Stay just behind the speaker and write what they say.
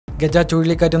ഗജ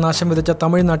ചുഴലിക്കാറ്റ് നാശം വിതച്ച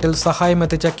തമിഴ്നാട്ടിൽ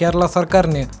സഹായമെത്തിച്ച കേരള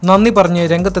സർക്കാരിന് നന്ദി പറഞ്ഞ്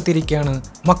രംഗത്തെത്തിയിരിക്കുകയാണ്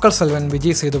മക്കൾ സെൽവൻ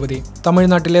വിജയ് സേതുപതി.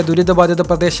 തമിഴ്നാട്ടിലെ ദുരിതബാധിത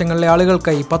പ്രദേശങ്ങളിലെ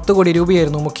ആളുകൾക്കായി 10 കോടി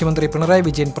രൂപയായിരുന്നു മുഖ്യമന്ത്രി പിണറായി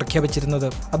വിജയൻ പ്രഖ്യാപിച്ചിരുന്നത്.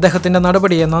 അദ്ദേഹത്തിന്റെ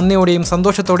നടപടിയെ നന്ദിയോടെയും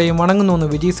സന്തോഷത്തോടെയും വണങ്ങുന്നുവെന്ന്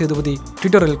വിജയ് സേതുപതി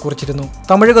ട്വിറ്ററിൽ കുറിച്ചിരുന്നു.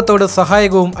 തമിഴകത്തോട്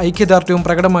സഹായകവും ഐക്യദാർഢ്യവും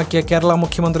പ്രകടമാക്കിയ കേരള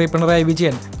മുഖ്യമന്ത്രി പിണറായി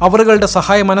വിജയൻ അവരുടെ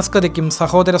സഹായ മനസ്കതയ്ക്കും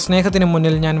സഹോദര സ്നേഹത്തിനും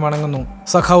മുന്നിൽ ഞാൻ വണങ്ങുന്നു.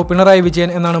 സഖാവ് പിണറായി വിജയൻ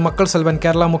എന്നാണ് മക്കൾ സെൽവൻ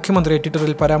കേരള മുഖ്യമന്ത്രി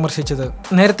ട്വിറ്ററിൽ പരാമർശിച്ചത്.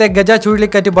 നേരത്തെ ഗജ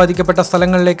ചുഴലിക്കാറ്റ് ബാധിക്കപ്പെട്ട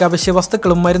സ്ഥലങ്ങളിലേക്ക് അവശ്യ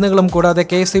വസ്തുക്കളും മരുന്നുകളും കൂടാതെ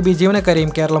KSEB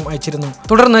ജീവനക്കാരെയും കേരളം അയച്ചിരുന്നു.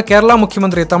 തുടർന്ന് കേരള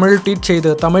മുഖ്യമന്ത്രി തമിഴിൽ ട്വീറ്റ് ചെയ്ത്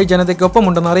തമിഴ്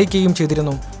ജനതയ്ക്കൊപ്പമുണ്ടെന്ന് അറിയിക്കുകയും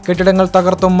ചെയ്തിരുന്നു. കെട്ടിടങ്ങൾ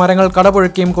തകർത്തും മരങ്ങൾ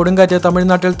കടപുഴക്കിയും കൊടുങ്കാറ്റ്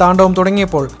തമിഴ്നാട്ടിൽ താണ്ഡവം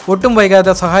തുടങ്ങിയപ്പോൾ ഒട്ടും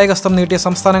വൈകാതെ സഹായഹസ്തം നീട്ടിയ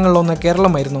സംസ്ഥാനങ്ങളിലൊന്ന്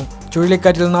കേരളമായിരുന്നു.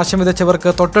 ചുഴലിക്കാറ്റിൽ നാശം വിതച്ചവർക്ക്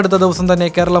തൊട്ടടുത്ത ദിവസം തന്നെ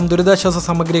കേരളം ദുരിതാശ്വാസ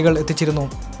സാമഗ്രികൾ എത്തിച്ചിരുന്നു.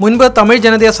 മുൻപ് തമിഴ്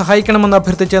ജനതയെ സഹായിക്കണമെന്ന്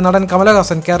അഭ്യർത്ഥിച്ച് നടൻ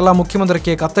കമലഹാസൻ കേരള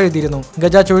മുഖ്യമന്ത്രിക്ക് കത്തെഴുതിയിരുന്നു.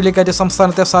 ഗജ ചുഴലിക്കാറ്റ്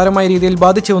സംസ്ഥാനത്തെ സാരമായ രീതിയിൽ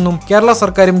ബാധിച്ചുവെന്നും കേരള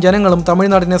സർക്കാരും ജനങ്ങളും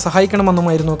തമിഴ്നാടിനെ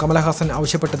സഹായിക്കണമെന്നുമായിരുന്നു കമലഹാസൻ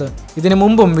ആവശ്യപ്പെട്ടത്. ഇതിനു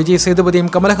മുമ്പും വിജയ് സേതുപതിയും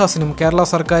കമലഹാസനും കേരള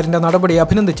സർക്കാരിന്റെ നടപടി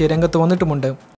അഭിനന്ദിച്ച് രംഗത്ത് വന്നിട്ടുമുണ്ട്.